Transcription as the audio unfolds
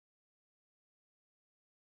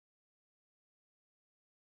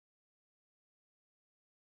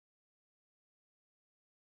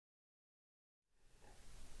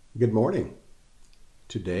Good morning.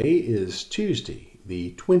 Today is Tuesday,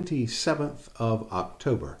 the 27th of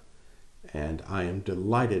October, and I am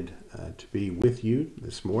delighted to be with you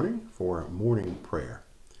this morning for morning prayer.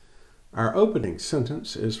 Our opening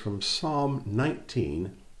sentence is from Psalm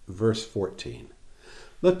 19, verse 14.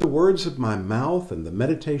 Let the words of my mouth and the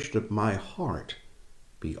meditation of my heart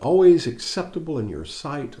be always acceptable in your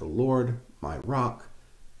sight, O Lord, my rock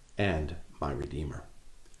and my Redeemer.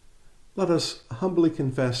 Let us humbly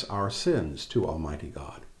confess our sins to Almighty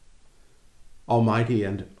God. Almighty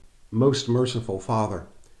and most merciful Father,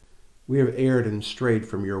 we have erred and strayed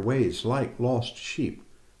from your ways like lost sheep.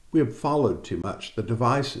 We have followed too much the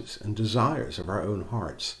devices and desires of our own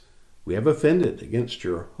hearts. We have offended against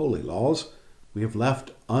your holy laws. We have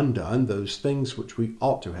left undone those things which we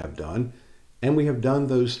ought to have done, and we have done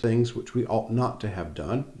those things which we ought not to have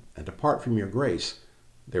done, and apart from your grace,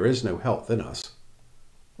 there is no health in us.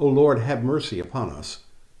 O Lord, have mercy upon us.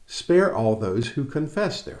 Spare all those who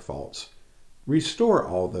confess their faults. Restore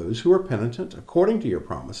all those who are penitent according to your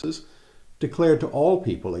promises, declared to all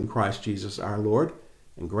people in Christ Jesus our Lord,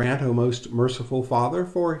 and grant, O most merciful Father,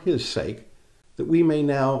 for his sake, that we may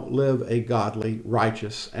now live a godly,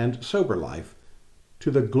 righteous, and sober life, to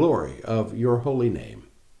the glory of your holy name.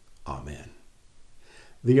 Amen.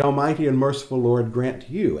 The Almighty and merciful Lord grant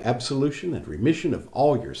you absolution and remission of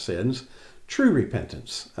all your sins, true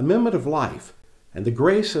repentance, amendment of life, and the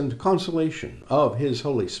grace and consolation of his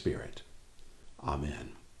Holy Spirit.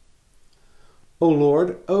 Amen. O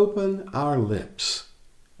Lord, open our lips,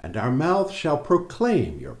 and our mouth shall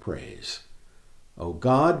proclaim your praise. O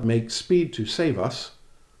God, make speed to save us.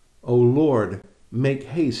 O Lord, make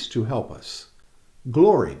haste to help us.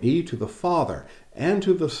 Glory be to the Father, and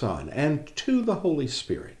to the Son, and to the Holy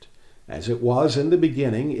Spirit, as it was in the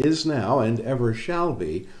beginning, is now, and ever shall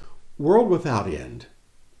be, world without end.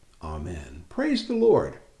 Amen. Praise the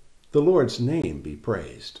Lord. The Lord's name be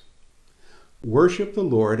praised. Worship the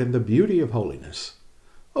Lord in the beauty of holiness.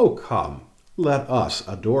 O come, let us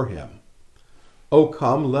adore him. O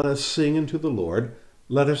come, let us sing unto the Lord.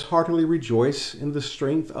 Let us heartily rejoice in the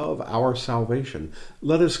strength of our salvation.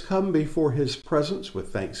 Let us come before his presence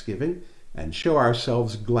with thanksgiving, and show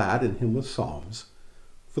ourselves glad in him with psalms.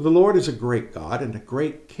 For the Lord is a great God, and a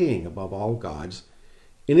great King above all gods.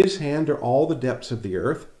 In his hand are all the depths of the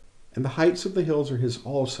earth, and the heights of the hills are his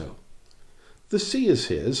also. The sea is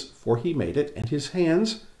his, for he made it, and his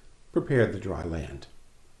hands prepared the dry land.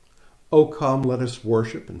 O come, let us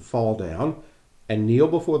worship and fall down, and kneel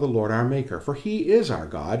before the Lord our Maker, for he is our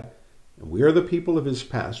God, and we are the people of his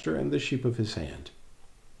pasture and the sheep of his hand.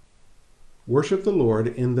 Worship the Lord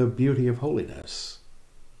in the beauty of holiness.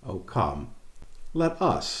 O come, let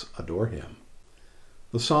us adore him.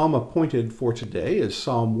 The psalm appointed for today is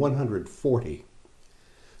Psalm 140.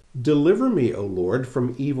 Deliver me, O Lord,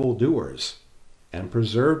 from evildoers, and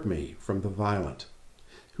preserve me from the violent,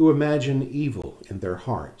 who imagine evil in their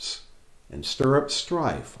hearts, and stir up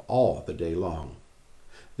strife all the day long.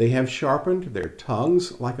 They have sharpened their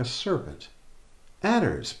tongues like a serpent.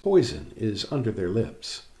 Adder's poison is under their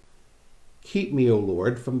lips. Keep me, O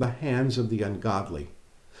Lord, from the hands of the ungodly.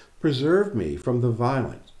 Preserve me from the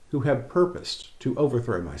violent, who have purposed to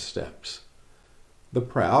overthrow my steps. The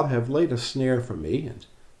proud have laid a snare for me, and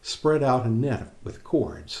spread out a net with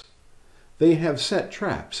cords. They have set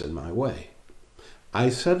traps in my way. I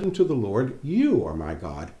said unto the Lord, you are my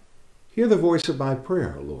God. Hear the voice of my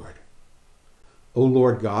prayer, O Lord. O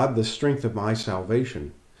Lord God, the strength of my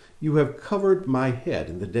salvation, you have covered my head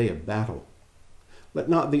in the day of battle. Let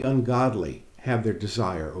not the ungodly have their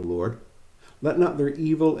desire, O Lord. Let not their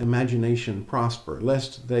evil imagination prosper,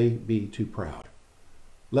 lest they be too proud.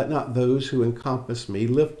 Let not those who encompass me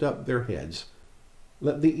lift up their heads.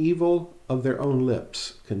 Let the evil of their own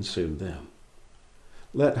lips consume them.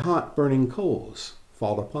 Let hot burning coals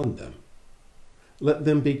fall upon them. Let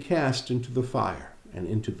them be cast into the fire and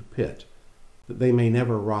into the pit, that they may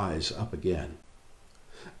never rise up again.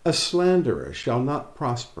 A slanderer shall not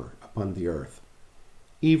prosper upon the earth.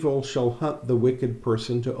 Evil shall hunt the wicked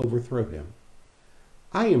person to overthrow him.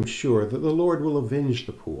 I am sure that the Lord will avenge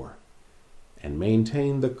the poor and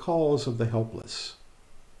maintain the cause of the helpless.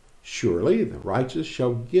 Surely the righteous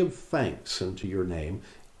shall give thanks unto your name,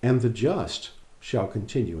 and the just shall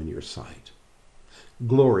continue in your sight.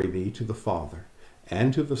 Glory be to the Father,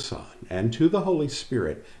 and to the Son, and to the Holy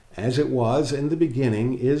Spirit, as it was in the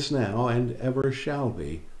beginning, is now, and ever shall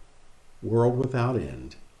be, world without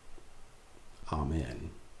end. Amen.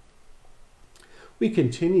 We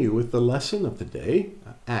continue with the lesson of the day,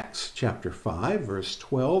 Acts chapter 5, verse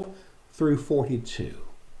 12 through 42.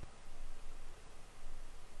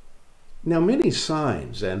 Now many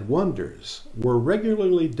signs and wonders were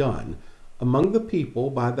regularly done among the people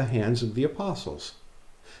by the hands of the apostles,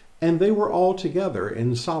 and they were all together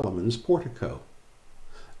in Solomon's portico.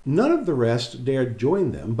 None of the rest dared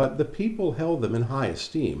join them, but the people held them in high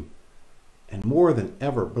esteem. And more than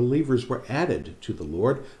ever, believers were added to the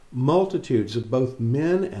Lord, multitudes of both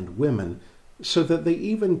men and women, so that they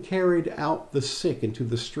even carried out the sick into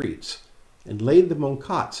the streets and laid them on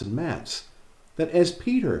cots and mats, that as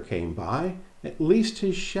Peter came by, at least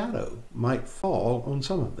his shadow might fall on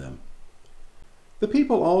some of them. The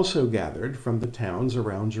people also gathered from the towns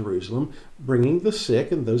around Jerusalem, bringing the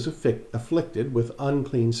sick and those afflicted with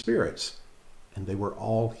unclean spirits, and they were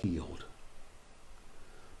all healed.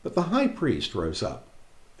 But the high priest rose up,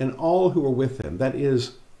 and all who were with him, that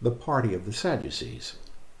is, the party of the Sadducees,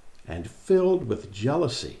 and filled with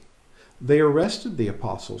jealousy, they arrested the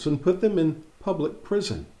apostles and put them in public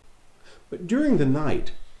prison. But during the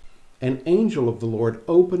night, an angel of the Lord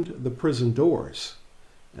opened the prison doors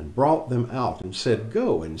and brought them out and said,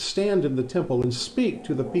 "Go and stand in the temple and speak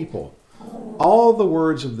to the people all the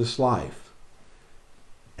words of this life."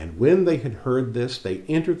 And when they had heard this, they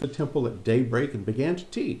entered the temple at daybreak and began to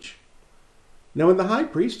teach. Now when the high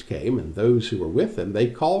priest came, and those who were with him, they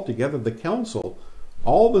called together the council,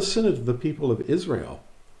 all the senate of the people of Israel,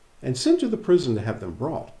 and sent to the prison to have them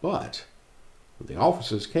brought. But when the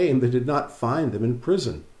officers came, they did not find them in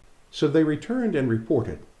prison. So they returned and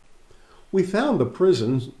reported, "We found the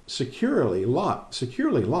prison securely locked,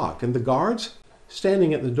 and the guards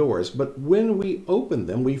standing at the doors. But when we opened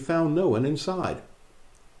them, we found no one inside."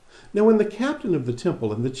 Now when the captain of the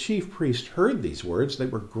temple and the chief priest heard these words, they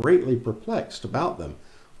were greatly perplexed about them,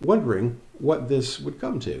 wondering what this would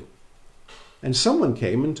come to. And someone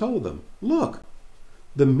came and told them, "Look,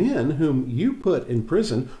 the men whom you put in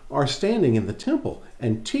prison are standing in the temple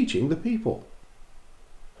and teaching the people."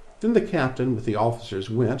 Then the captain with the officers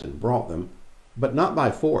went and brought them, but not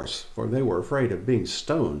by force, for they were afraid of being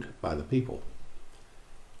stoned by the people.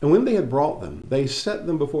 And when they had brought them, they set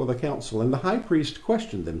them before the council, and the high priest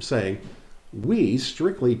questioned them, saying, "We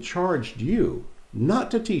strictly charged you not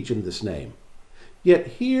to teach in this name. Yet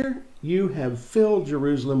here you have filled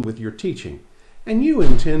Jerusalem with your teaching, and you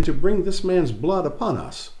intend to bring this man's blood upon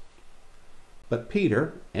us." But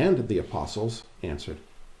Peter and the apostles answered,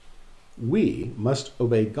 "We must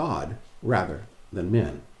obey God rather than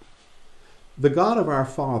men. The God of our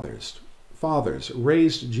fathers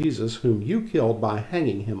raised Jesus, whom you killed by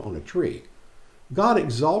hanging him on a tree. God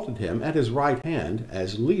exalted him at his right hand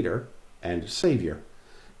as leader and Savior,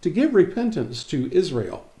 to give repentance to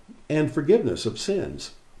Israel and forgiveness of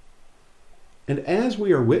sins. And as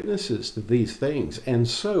we are witnesses to these things, and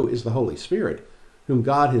so is the Holy Spirit, whom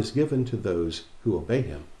God has given to those who obey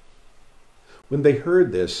him." When they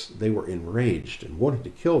heard this, they were enraged and wanted to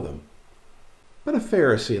kill them. But a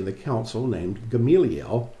Pharisee in the council named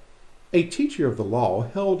Gamaliel, a teacher of the law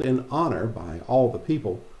held in honor by all the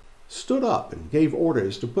people, stood up and gave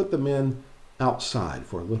orders to put the men outside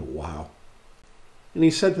for a little while. And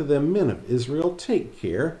he said to them, "Men of Israel, take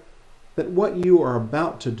care that what you are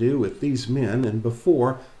about to do with these men, and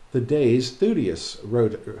before the days Theudas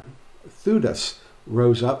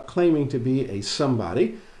rose up claiming to be a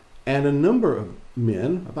somebody, and a number of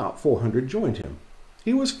men, about 400, joined him.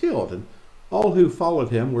 He was killed, and all who followed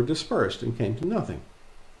him were dispersed and came to nothing.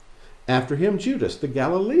 After him, Judas the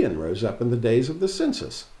Galilean rose up in the days of the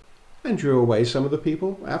census, and drew away some of the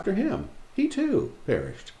people after him. He too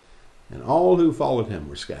perished, and all who followed him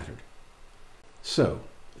were scattered. So,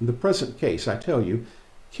 in the present case, I tell you,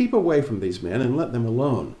 keep away from these men and let them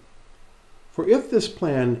alone. For if this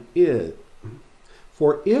plan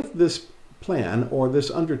or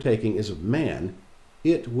this undertaking is of man,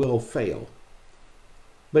 it will fail.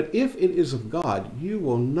 But if it is of God, you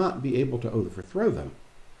will not be able to overthrow them.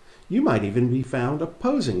 You might even be found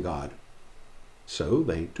opposing God." So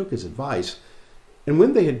they took his advice, and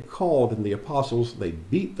when they had called in the apostles, they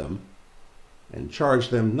beat them and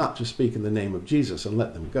charged them not to speak in the name of Jesus, and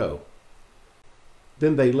let them go.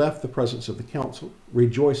 Then they left the presence of the council,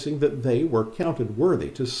 rejoicing that they were counted worthy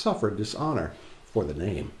to suffer dishonor for the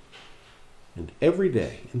name. And every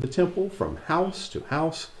day in the temple, from house to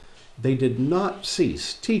house, they did not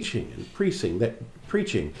cease teaching and preaching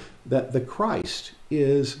that the Christ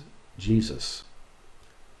is Jesus.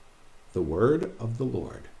 The word of the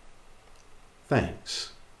Lord.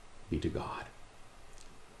 Thanks be to God.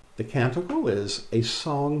 The canticle is a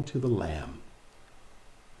song to the Lamb.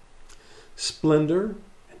 Splendor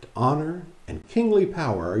and honor and kingly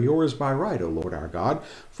power are yours by right, O Lord our God,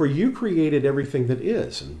 for you created everything that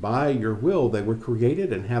is, and by your will they were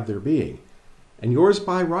created and have their being. and yours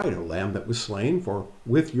by right, O Lamb that was slain, for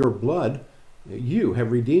with your blood you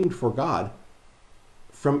have redeemed for God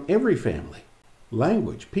from every family,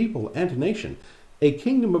 language, people, and nation, a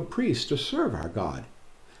kingdom of priests to serve our God.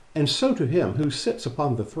 And so to him who sits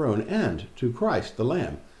upon the throne and to Christ the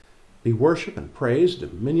Lamb be worship and praise,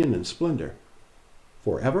 dominion and splendor,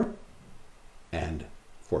 forever and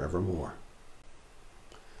forevermore.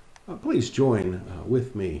 Please join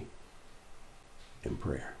with me in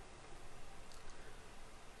prayer.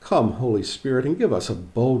 Come, Holy Spirit, and give us a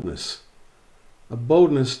boldness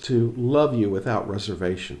to love you without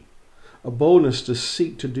reservation, a boldness to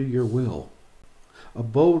seek to do your will, a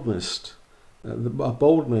boldness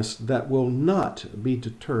that will not be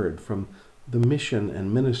deterred from the mission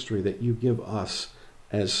and ministry that you give us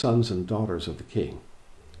as sons and daughters of the King.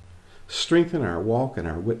 Strengthen our walk and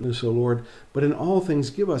our witness, O Lord, but in all things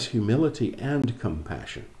give us humility and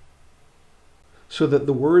compassion, so that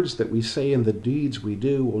the words that we say and the deeds we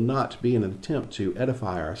do will not be an attempt to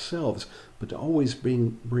edify ourselves, but to always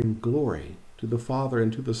bring glory to the Father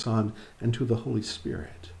and to the Son and to the Holy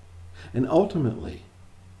Spirit, and ultimately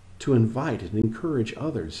to invite and encourage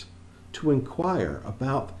others to inquire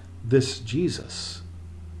about this Jesus,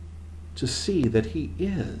 to see that he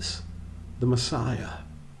is the Messiah,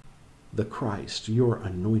 the Christ, your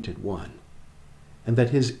anointed one, and that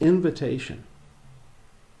his invitation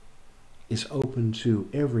is open to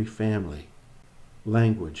every family,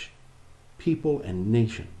 language, people, and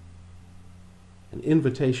nation, an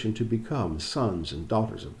invitation to become sons and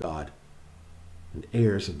daughters of God and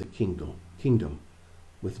heirs of the kingdom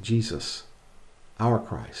with Jesus, our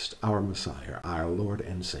Christ, our Messiah, our Lord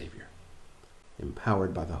and Savior.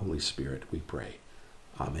 Empowered by the Holy Spirit, we pray.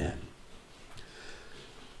 Amen.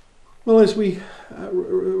 Well, as we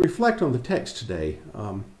reflect on the text today,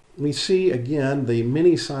 we see again the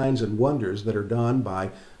many signs and wonders that are done by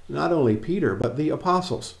not only Peter, but the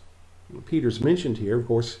apostles. Peter's mentioned here, of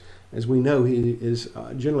course, as we know, he is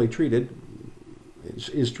generally treated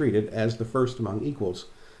as the first among equals.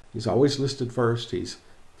 He's always listed first. He's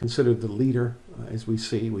considered the leader, as we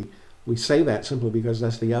see. We say that simply because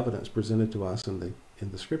that's the evidence presented to us in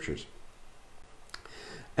the scriptures.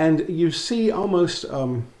 And you see almost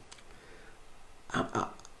a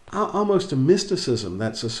mysticism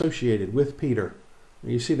that's associated with Peter.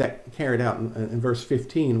 You see that carried out in verse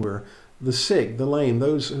 15, where the sick, the lame,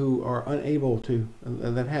 those who are unable to,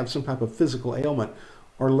 that have some type of physical ailment,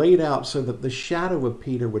 are laid out so that the shadow of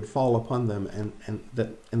Peter would fall upon them, and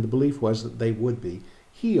the belief was that they would be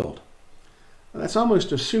healed. That's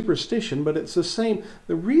almost a superstition, but it's the same.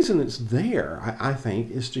 The reason it's there, I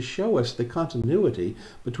think, is to show us the continuity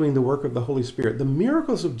between the work of the Holy Spirit. The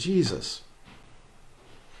miracles of Jesus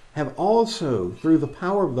have also, through the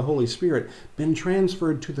power of the Holy Spirit, been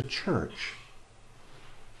transferred to the church.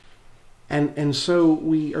 And so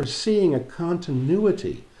we are seeing a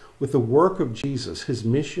continuity with the work of Jesus, his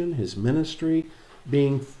mission, his ministry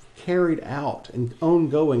being carried out and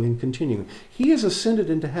ongoing and continuing. He has ascended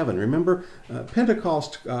into heaven. Remember,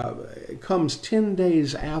 Pentecost comes 10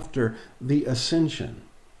 days after the ascension.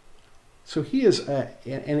 So he is,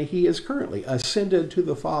 and he is currently ascended to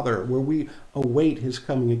the Father, where we await his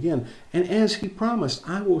coming again. And as he promised,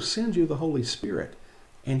 I will send you the Holy Spirit,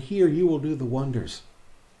 and here you will do the wonders.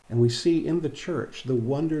 And we see in the church the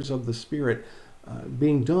wonders of the Spirit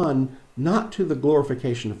being done not to the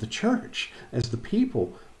glorification of the church as the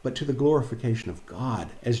people, but to the glorification of God,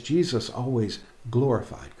 as Jesus always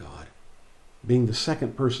glorified God. Being the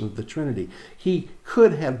second person of the Trinity, he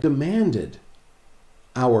could have demanded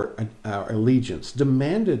our allegiance,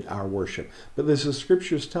 demanded our worship, but as the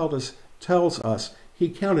scriptures tells us, he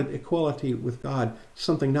counted equality with God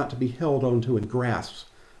something not to be held onto and grasped,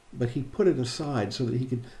 but he put it aside so that he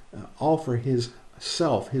could offer his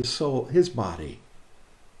self, his soul, his body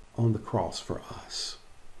on the cross for us.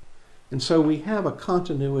 And so we have a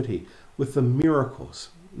continuity with the miracles.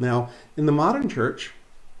 Now, in the modern church,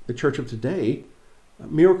 the church of today,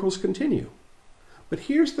 miracles continue. But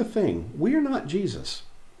here's the thing. We're not Jesus.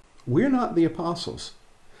 We're not the apostles.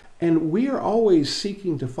 And we are always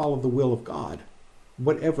seeking to follow the will of God,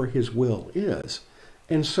 whatever his will is.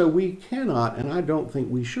 And so we cannot, and I don't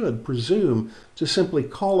think we should, presume to simply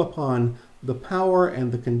call upon the power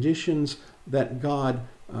and the conditions that God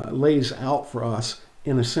lays out for us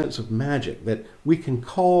in a sense of magic, that we can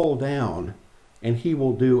call down and he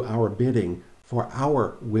will do our bidding for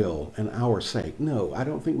our will and our sake. No, I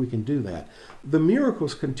don't think we can do that. The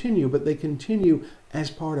miracles continue, but they continue as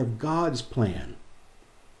part of God's plan,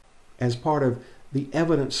 as part of the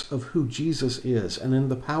evidence of who Jesus is, and in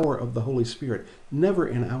the power of the Holy Spirit, never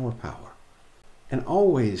in our power, and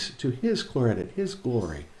always to his credit, his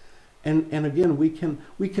glory, And again, we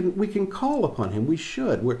can call upon him. We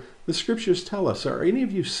should. The scriptures tell us, are any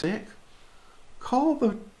of you sick? Call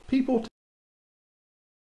the people to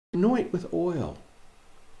anoint with oil.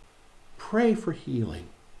 Pray for healing.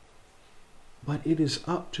 But it is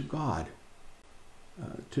up to God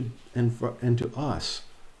and to us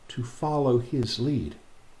to follow his lead.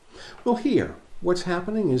 Well, here, what's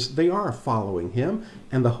happening is they are following him,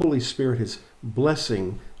 and the Holy Spirit is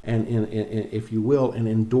blessing and, if you will, and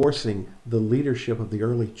endorsing the leadership of the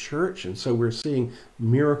early church. And so we're seeing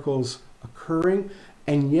miracles occurring,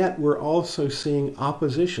 and yet we're also seeing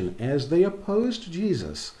opposition. As they opposed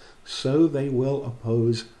Jesus, so they will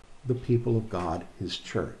oppose the people of God, his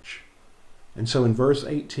church. And so in verse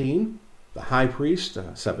 18, the high priest,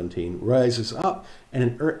 17, rises up,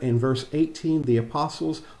 and in verse 18, the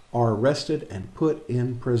apostles are arrested and put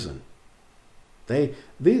in prison.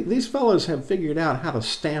 These fellows have figured out how to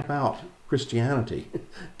stamp out Christianity,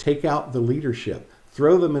 take out the leadership,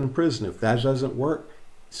 throw them in prison. If that doesn't work,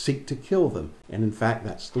 seek to kill them. And in fact,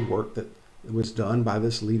 that's the work that was done by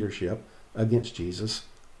this leadership against Jesus,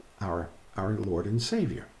 our Lord and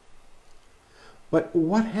Savior. But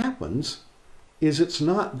what happens is it's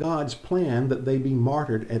not God's plan that they be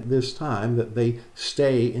martyred at this time, that they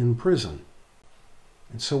stay in prison.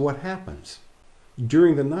 And so what happens?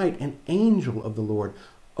 During the night, an angel of the Lord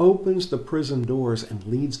opens the prison doors and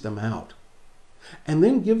leads them out, and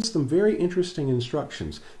then gives them very interesting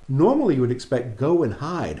instructions. Normally you would expect, go and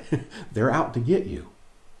hide. They're out to get you.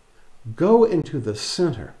 Go into the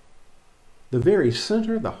center, the very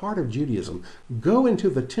center, the heart of Judaism. Go into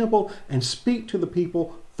the temple and speak to the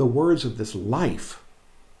people the words of this life.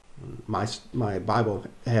 My Bible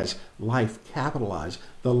has life capitalized,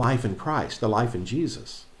 the life in Christ, the life in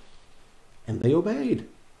Jesus. And they obeyed.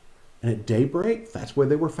 And at daybreak, that's where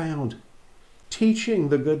they were found, teaching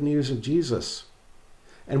the good news of Jesus.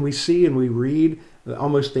 And we see and we read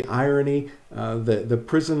almost the irony, the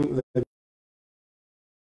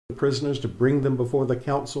prisoners, to bring them before the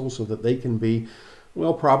council so that they can be,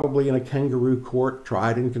 well, probably in a kangaroo court,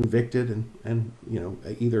 tried and convicted and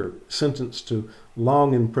either sentenced to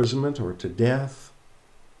long imprisonment or to death.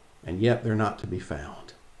 And yet they're not to be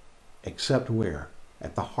found. Except where?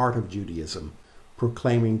 At the heart of Judaism,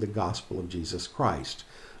 proclaiming the gospel of Jesus Christ.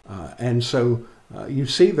 And so you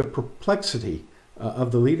see the perplexity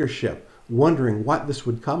of the leadership, wondering what this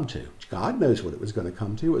would come to. God knows what it was going to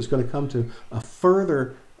come to. It was going to come to a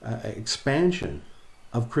further expansion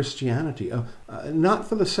of Christianity, not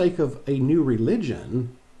for the sake of a new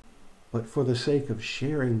religion, but for the sake of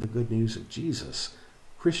sharing the good news of Jesus.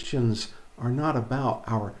 Christians are not about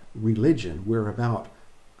our religion. We're about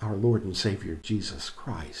our Lord and Savior, Jesus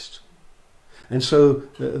Christ. And so,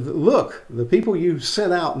 look, the people you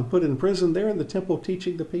sent out and put in prison, they're in the temple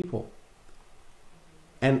teaching the people.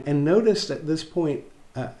 And notice at this point,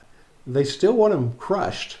 they still want them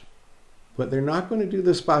crushed, but they're not going to do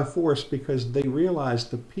this by force, because they realize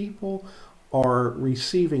the people are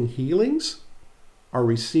receiving healings, are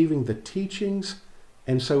receiving the teachings,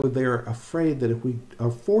 and so they're afraid that if we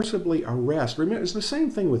forcibly arrest, remember, it's the same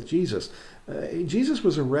thing with Jesus. Jesus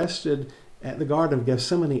was arrested at the Garden of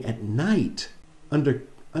Gethsemane at night, under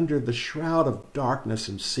the shroud of darkness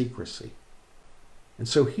and secrecy. And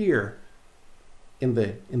so here, in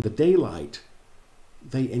the daylight,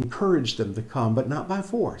 they encouraged them to come, but not by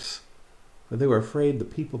force. But they were afraid the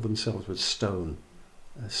people themselves would stone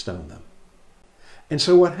them. And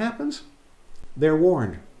so what happens? They're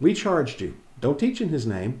warned. We charged you. Don't teach in his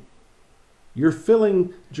name. You're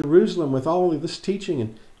filling Jerusalem with all of this teaching,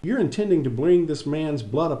 and you're intending to bring this man's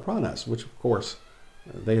blood upon us, which, of course,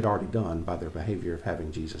 they had already done by their behavior of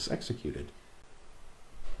having Jesus executed.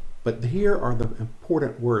 But here are the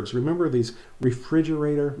important words. Remember these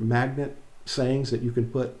refrigerator magnet sayings that you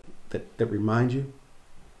can put that remind you?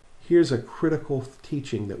 Here's a critical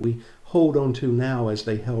teaching that we hold on to now as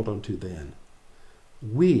they held on to then.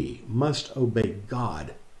 We must obey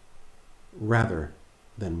God rather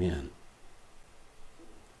than men.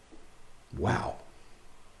 Wow.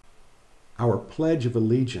 Our pledge of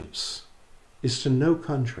allegiance is to no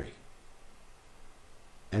country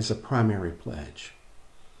as a primary pledge,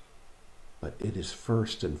 but it is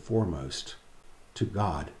first and foremost to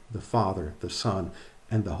God, the Father, the Son,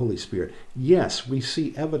 and the Holy Spirit. Yes, we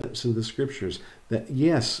see evidence in the scriptures that,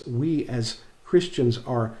 yes, we as Christians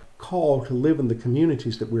are called to live in the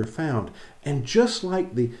communities that we're found. And just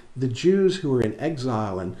like the Jews who were in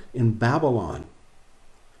exile and in Babylon,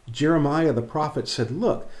 Jeremiah the prophet said,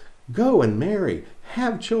 look, go and marry,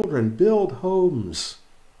 have children, build homes,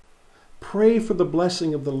 pray for the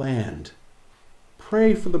blessing of the land,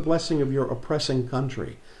 pray for the blessing of your oppressing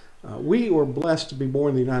country. We were blessed to be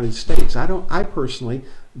born in the United States. I personally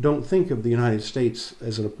don't think of the United States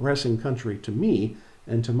as an oppressing country to me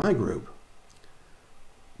and to my group.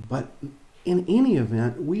 But in any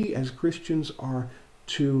event, we as Christians are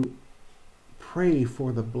to pray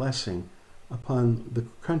for the blessing upon the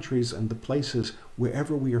countries and the places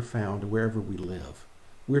wherever we are found, wherever we live.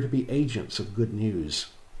 We're to be agents of good news.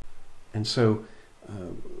 And so,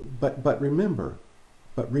 but remember,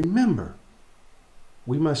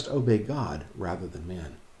 we must obey God rather than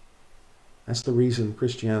men. That's the reason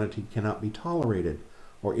Christianity cannot be tolerated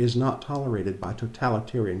or is not tolerated by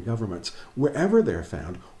totalitarian governments wherever they're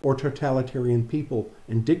found, or totalitarian people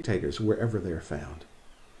and dictators wherever they're found.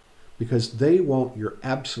 Because they want your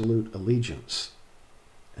absolute allegiance.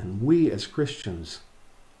 And we as Christians,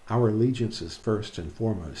 our allegiance is first and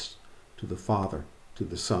foremost to the Father, to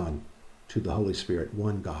the Son, to the Holy Spirit,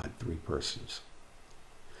 one God, three persons.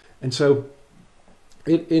 And so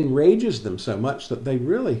it enrages them so much that they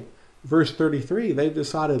really, verse 33, they've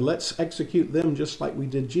decided, let's execute them just like we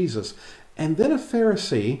did Jesus. And then a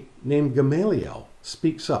Pharisee named Gamaliel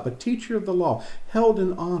speaks up, a teacher of the law, held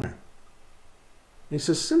in honor. And he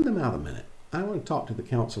says, send them out a minute. I want to talk to the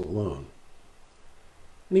council alone.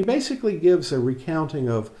 And he basically gives a recounting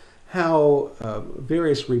of how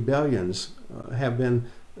various rebellions have been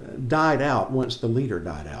died out once the leader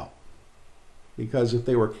died out. Because if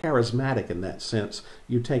they were charismatic in that sense,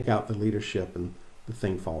 you take out the leadership and the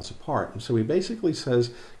thing falls apart. And so he basically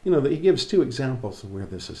says, that he gives two examples of where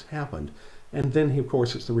this has happened. And then, of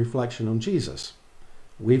course, it's the reflection on Jesus.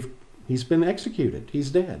 He's been executed. He's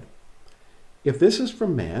dead. If this is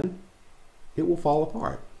from man, it will fall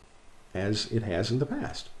apart, as it has in the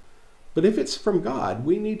past. But if it's from God,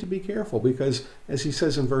 we need to be careful because, as he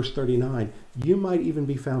says in verse 39, you might even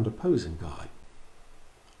be found opposing God.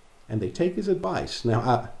 And they take his advice.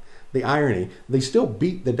 Now, the irony, they still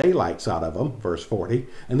beat the daylights out of them, verse 40,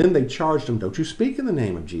 and then they charged them, don't you speak in the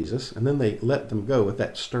name of Jesus, and then they let them go with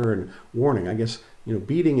that stern warning. I guess,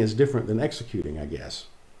 beating is different than executing, I guess.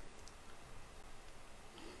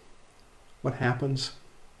 What happens?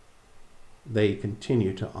 They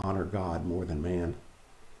continue to honor God more than man.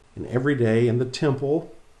 And every day in the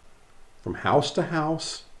temple, from house to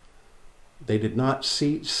house, they did not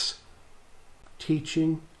cease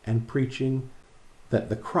teaching and preaching that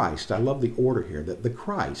the Christ, I love the order here, that the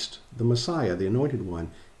Christ, the Messiah, the Anointed One,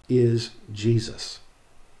 is Jesus.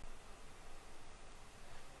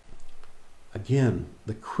 Again,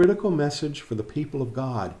 the critical message for the people of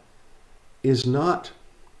God is not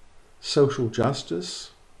social justice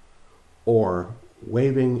or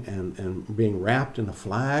waving and being wrapped in a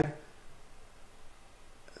flag.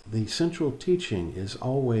 The central teaching is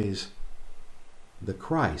always the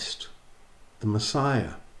Christ, the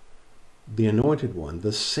Messiah, the Anointed One,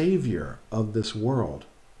 the Savior of this world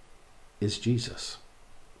is Jesus.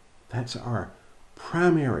 That's our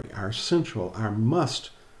primary, our central, our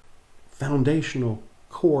must, foundational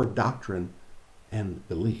core doctrine and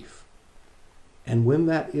belief. And when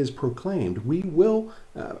that is proclaimed, we will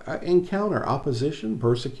encounter opposition,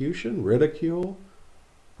 persecution, ridicule,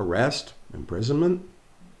 arrest, imprisonment,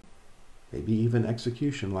 maybe even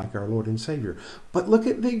execution like our Lord and Savior. But look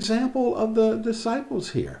at the example of the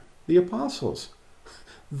disciples here, the apostles.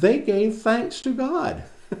 They gave thanks to God.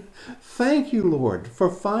 Thank you, Lord, for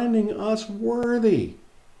finding us worthy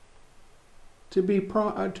to be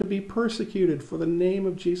persecuted for the name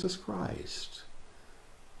of Jesus Christ.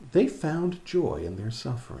 They found joy in their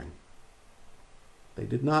suffering. You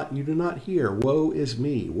do not hear, woe is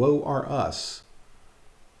me, woe are us.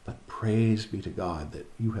 But praise be to God that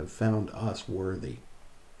you have found us worthy.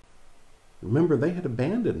 Remember, they had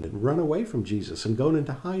abandoned and run away from Jesus and gone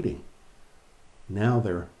into hiding. Now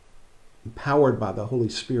they're empowered by the Holy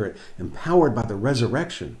Spirit, empowered by the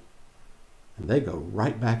resurrection. And they go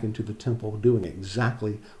right back into the temple doing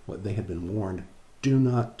exactly what they had been warned, do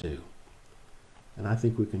not do. And I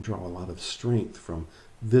think we can draw a lot of strength from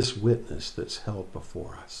this witness that's held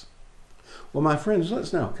before us. Well, my friends,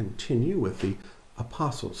 let's now continue with the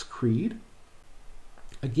Apostles' Creed.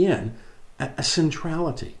 Again, a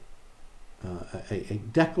centrality, a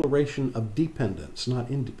declaration of dependence,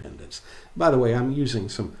 not independence. By the way, I'm using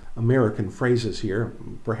some American phrases here.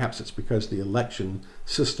 Perhaps it's because the election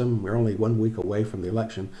system, we're only 1 week away from the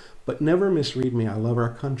election. But never misread me. I love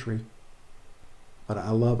our country, but I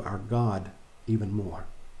love our God even more.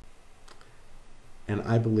 And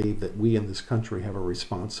I believe that we in this country have a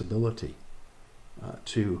responsibility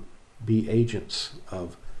to be agents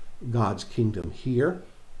of God's kingdom here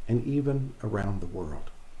and even around the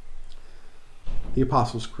world. The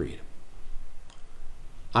Apostles' Creed.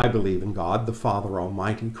 I believe in God, the Father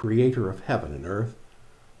Almighty, creator of heaven and earth.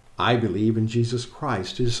 I believe in Jesus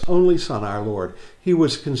Christ, his only Son, our Lord. He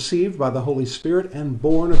was conceived by the Holy Spirit and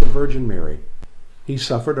born of the Virgin Mary. He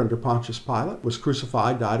suffered under Pontius Pilate, was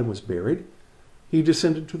crucified, died, and was buried. He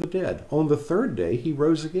descended to the dead. On the third day he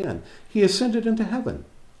rose again. He ascended into heaven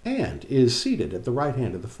and is seated at the right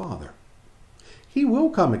hand of the Father. He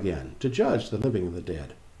will come again to judge the living and the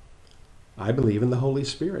dead. I believe in the Holy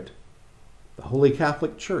Spirit, the Holy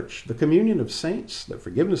Catholic Church, the communion of saints, the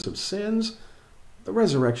forgiveness of sins, the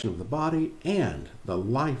resurrection of the body, and the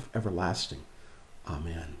life everlasting.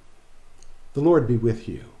 Amen. The Lord be with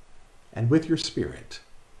you, and with your spirit.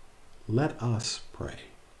 Let us pray.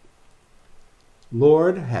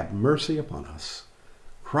 Lord, have mercy upon us.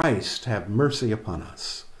 Christ, have mercy upon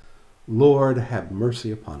us. Lord, have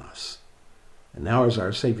mercy upon us. And now, as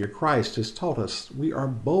our Savior Christ has taught us, we are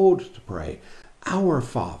bold to pray, Our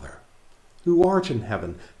Father, who art in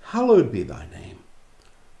heaven, hallowed be thy name.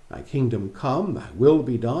 Thy kingdom come, thy will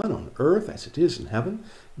be done on earth as it is in heaven.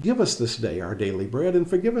 Give us this day our daily bread, and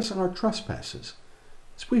forgive us our trespasses,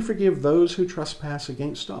 as we forgive those who trespass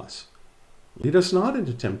against us. Lead us not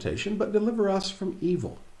into temptation, but deliver us from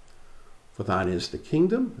evil. For thine is the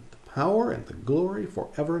kingdom, and the power, and the glory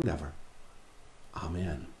forever and ever.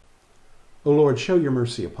 Amen. O Lord, show your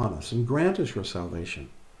mercy upon us, and grant us your salvation.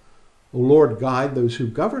 O Lord, guide those who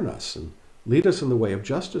govern us, and lead us in the way of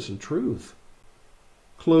justice and truth.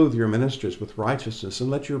 Clothe your ministers with righteousness,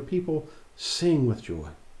 and let your people sing with joy.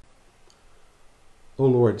 O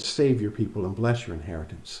Lord, save your people and bless your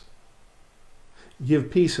inheritance.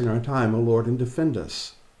 Give peace in our time, O Lord, and defend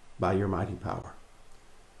us by your mighty power.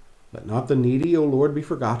 Let not the needy, O Lord, be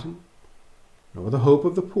forgotten, nor the hope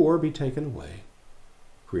of the poor be taken away.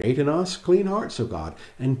 Create in us clean hearts, O God,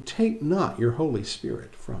 and take not your Holy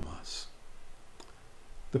Spirit from us.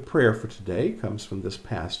 The prayer for today comes from this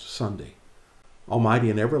past Sunday. Almighty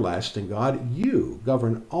and everlasting God, you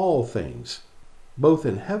govern all things, both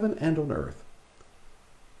in heaven and on earth.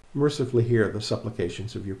 Mercifully hear the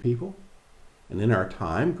supplications of your people, and in our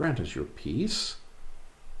time grant us your peace.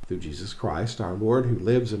 Through Jesus Christ, our Lord, who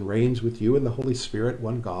lives and reigns with you in the Holy Spirit,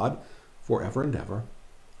 one God, forever and ever.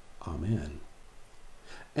 Amen.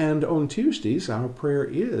 And on Tuesdays, our prayer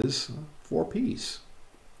is for peace.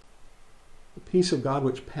 The peace of God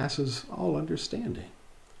which passes all understanding.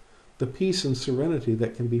 The peace and serenity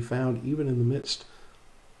that can be found even in the midst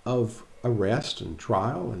of arrest and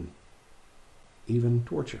trial and even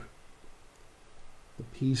torture. The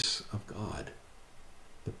peace of God.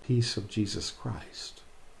 The peace of Jesus Christ.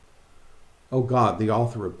 O God, the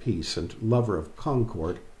author of peace and lover of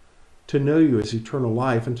concord, to know you as eternal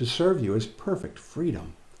life and to serve you as perfect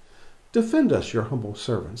freedom. Defend us, your humble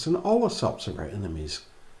servants, in all assaults of our enemies,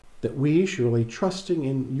 that we, surely trusting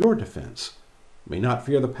in your defense, may not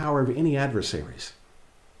fear the power of any adversaries,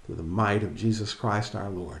 through the might of Jesus Christ our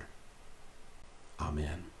Lord.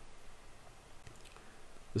 Amen.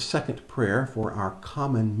 The second prayer for our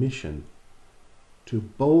common mission, to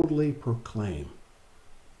boldly proclaim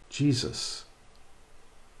Jesus,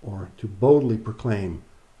 or to boldly proclaim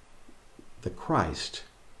the Christ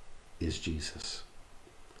is Jesus.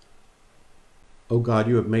 O God,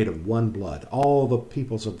 you have made of one blood all the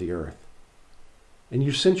peoples of the earth, and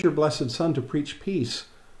you sent your blessed Son to preach peace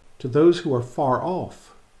to those who are far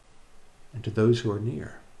off and to those who are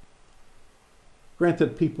near. Grant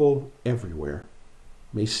that people everywhere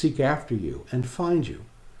may seek after you and find you.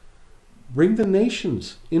 Bring the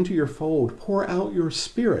nations into your fold. Pour out your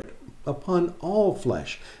Spirit upon all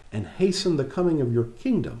flesh and hasten the coming of your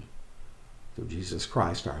kingdom through Jesus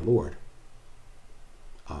Christ our Lord.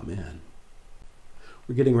 Amen.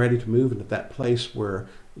 We're getting ready to move into that place where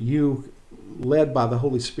you, led by the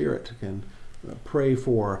Holy Spirit, can pray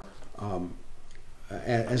for,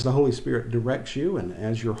 as the Holy Spirit directs you and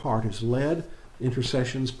as your heart is led,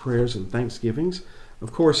 intercessions, prayers, and thanksgivings.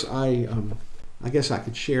 Of course, I guess I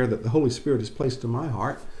could share that the Holy Spirit has placed in my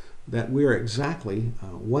heart that we're exactly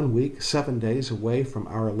 1 week, 7 days away from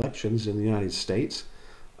our elections in the United States.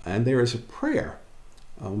 And there is a prayer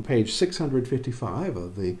on page 655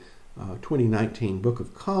 of the 2019 Book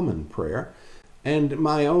of Common Prayer. And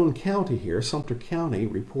my own county here, Sumter County,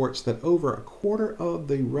 reports that over a quarter of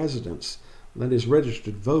the residents, that is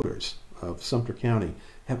registered voters of Sumter County,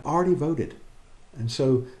 have already voted. And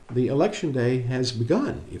so the election day has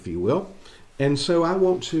begun, if you will. And so I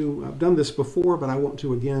want to, I've done this before, but I want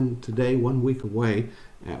to again today, 1 week away,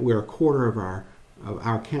 where a quarter of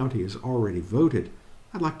our county is already voted.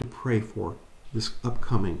 I'd like to pray for this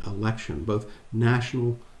upcoming election, both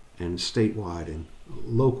national and statewide and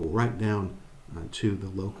local, right down to the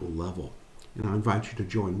local level. And I invite you to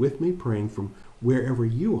join with me, praying from wherever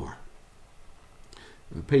you are.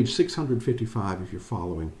 Page 655, if you're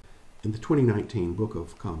following, in the 2019 Book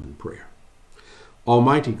of Common Prayer.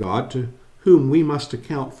 Almighty God, to whom we must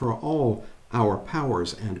account for all our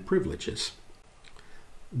powers and privileges,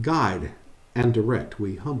 guide and direct,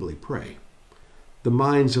 we humbly pray, the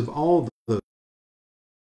minds of all those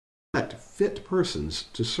fit persons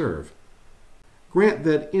to serve. Grant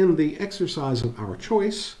that in the exercise of our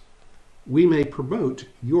choice, we may promote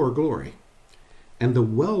your glory and the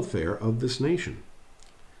welfare of this nation.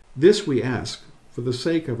 This we ask for the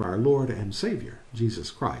sake of our Lord and Savior,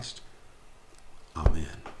 Jesus Christ.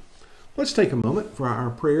 Amen. Let's take a moment for our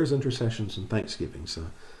prayers, intercessions, and thanksgivings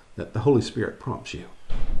that the Holy Spirit prompts you.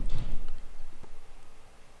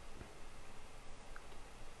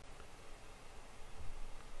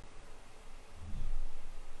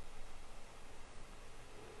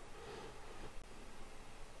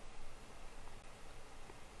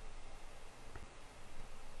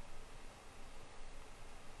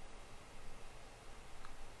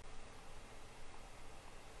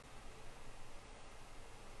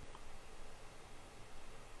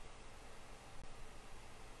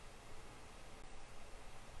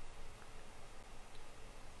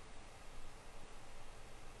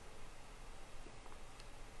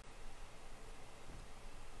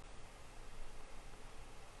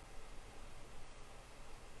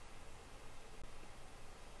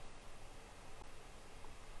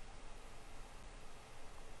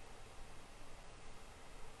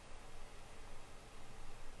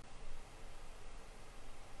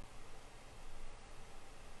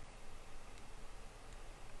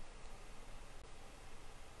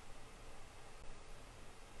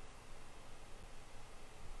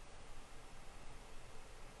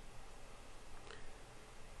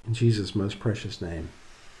 In Jesus' most precious name,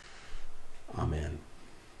 amen.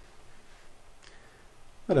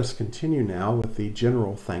 Let us continue now with the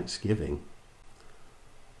general thanksgiving.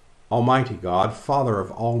 Almighty God, Father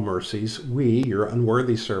of all mercies, we, your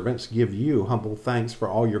unworthy servants, give you humble thanks for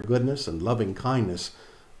all your goodness and loving kindness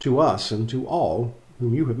to us and to all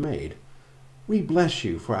whom you have made. We bless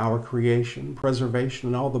you for our creation, preservation,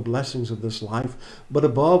 and all the blessings of this life, but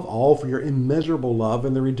above all for your immeasurable love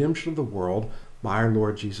and the redemption of the world by our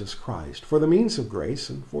Lord Jesus Christ, for the means of grace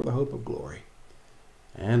and for the hope of glory.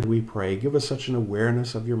 And we pray, give us such an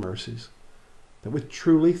awareness of your mercies, that with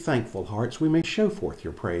truly thankful hearts we may show forth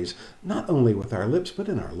your praise, not only with our lips, but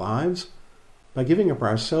in our lives, by giving up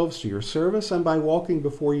ourselves to your service and by walking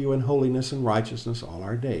before you in holiness and righteousness all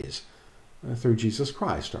our days, through Jesus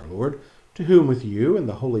Christ our Lord, to whom with you and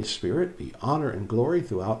the Holy Spirit be honor and glory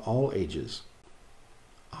throughout all ages.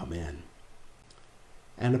 Amen.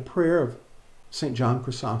 And a prayer of St. John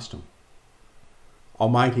Chrysostom.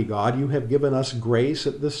 Almighty God, you have given us grace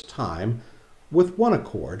at this time with one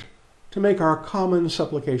accord to make our common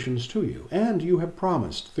supplications to you, and you have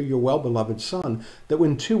promised through your well-beloved Son that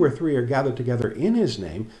when 2 or 3 are gathered together in his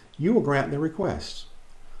name, you will grant their requests.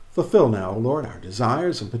 Fulfill now, O Lord, our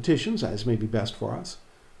desires and petitions as may be best for us,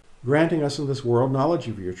 granting us in this world knowledge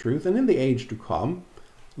of your truth, and in the age to come,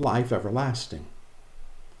 life everlasting.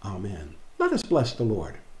 Amen. Let us bless the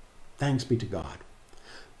Lord. Thanks be to God.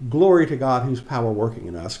 Glory to God, whose power working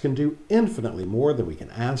in us can do infinitely more than we can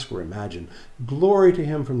ask or imagine. Glory to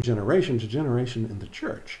him from generation to generation in the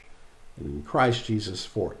church, and in Christ Jesus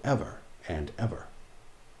forever and ever.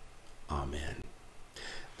 Amen.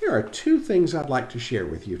 There are 2 things I'd like to share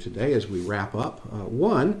with you today as we wrap up.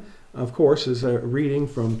 One, of course, is a reading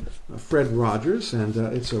from Fred Rogers, and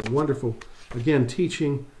it's a wonderful, again,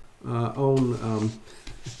 teaching on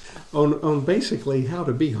basically how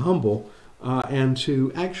to be humble and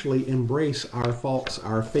to actually embrace our faults,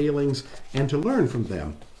 our failings, and to learn from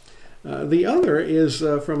them. The other is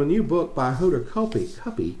from a new book by Hoda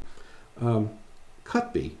Kotb.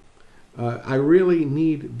 I really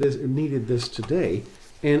needed this today,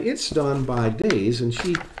 and it's done by Days, and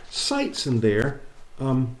she cites in there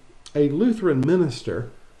a Lutheran minister.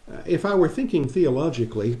 If I were thinking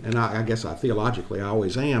theologically, and I guess theologically I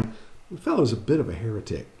always am, the fellow's a bit of a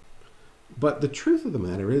heretic. But the truth of the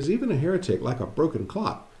matter is, even a heretic, like a broken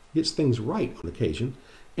clock, gets things right on occasion.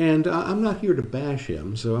 And I'm not here to bash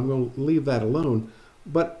him, so I'm going to leave that alone.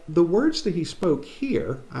 But the words that he spoke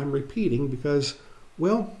here, I'm repeating because,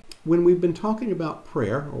 well, when we've been talking about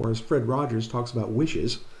prayer, or as Fred Rogers talks about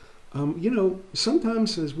wishes,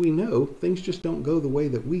 sometimes, as we know, things just don't go the way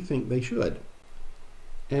that we think they should.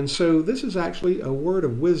 And so this is actually a word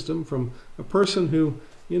of wisdom from a person who,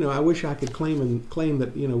 I wish I could claim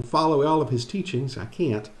that, follow all of his teachings. I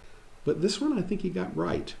can't. But this one I think he got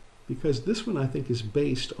right, because this one I think is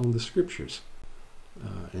based on the Scriptures.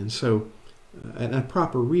 And a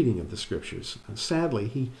proper reading of the Scriptures. Sadly,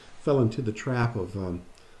 he fell into the trap of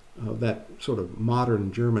that sort of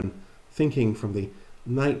modern German thinking from the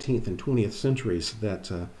 19th and 20th centuries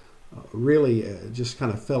that really just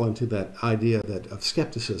kind of fell into that idea that of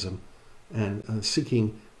skepticism and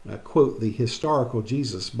seeking, quote, the historical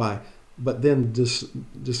Jesus but then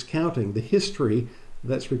discounting the history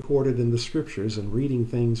that's recorded in the scriptures and reading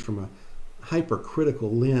things from a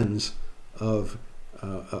hypercritical lens of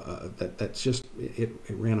that's just, it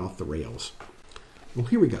ran off the rails. Well,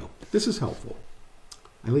 here we go. This is helpful.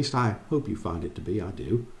 At least I hope you find it to be. I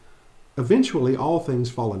do. Eventually, all things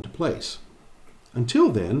fall into place. Until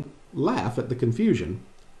then, laugh at the confusion,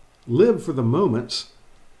 live for the moments,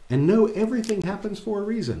 and know everything happens for a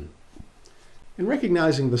reason. In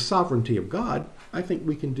recognizing the sovereignty of God, I think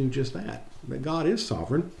we can do just that God is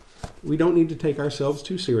sovereign. We don't need to take ourselves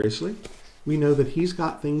too seriously. We know that He's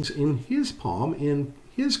got things in His palm, in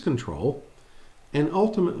His control, and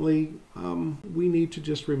ultimately we need to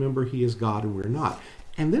just remember He is God and we're not.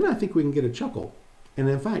 And then I think we can get a chuckle. And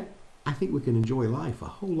in fact, I think we can enjoy life a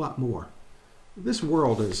whole lot more. This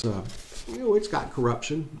world is, it's got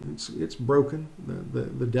corruption. It's broken.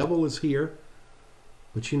 The devil is here.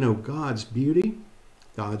 But God's beauty,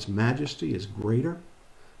 God's majesty is greater.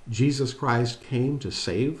 Jesus Christ came to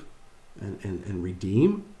save and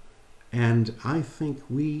redeem. And I think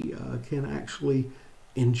we can actually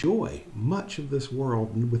enjoy much of this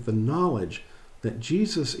world with the knowledge that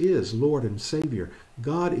Jesus is Lord and Savior.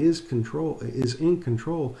 God is in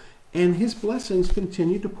control, and His blessings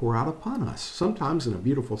continue to pour out upon us. Sometimes in a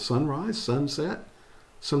beautiful sunrise, sunset,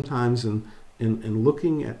 sometimes in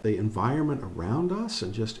looking at the environment around us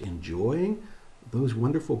and just enjoying those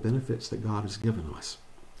wonderful benefits that God has given us.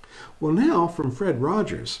 Well, now from Fred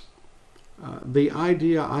Rogers, the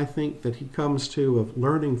idea I think that he comes to of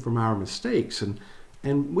learning from our mistakes and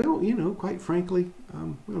well, quite frankly,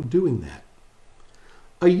 doing that.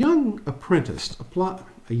 A young apprentice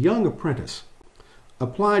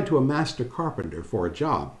applied to a master carpenter for a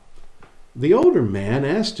job. The older man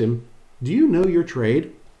asked him, "Do you know your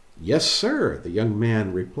trade?" "Yes, sir," the young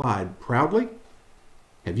man replied proudly.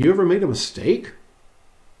 "Have you ever made a mistake?"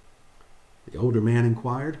 The older man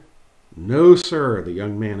inquired. "No, sir," the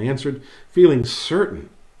young man answered, feeling certain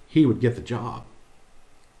he would get the job.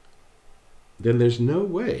 "Then there's no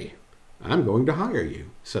way I'm going to hire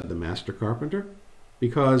you," said the master carpenter,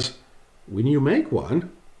 "because when you make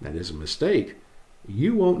one, that is a mistake,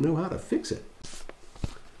 you won't know how to fix it."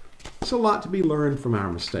 It's a lot to be learned from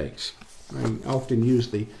our mistakes. I often use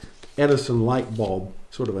the Edison light bulb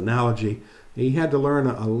sort of analogy. He had to learn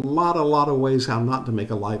a lot of ways how not to make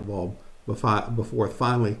a light bulb before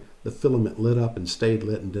finally the filament lit up and stayed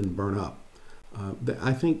lit and didn't burn up.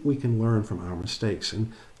 I think we can learn from our mistakes.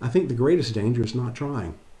 And I think the greatest danger is not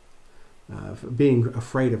trying, being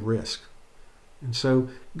afraid of risk. And so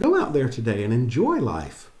go out there today and enjoy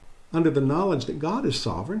life under the knowledge that God is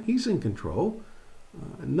sovereign. He's in control.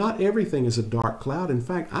 Not everything is a dark cloud. In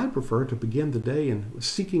fact, I prefer to begin the day in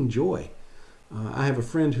seeking joy. I have a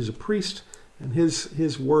friend who's a priest, and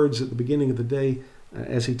his words at the beginning of the day,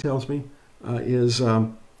 as he tells me, is,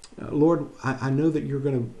 "Lord, I know that you're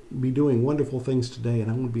going to be doing wonderful things today, and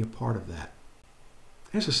I want to be a part of that."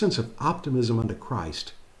 There's a sense of optimism unto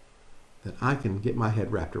Christ that I can get my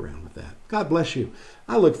head wrapped around with that. God bless you.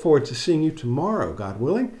 I look forward to seeing you tomorrow, God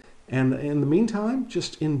willing. And in the meantime,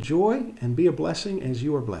 just enjoy and be a blessing as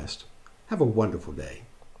you are blessed. Have a wonderful day.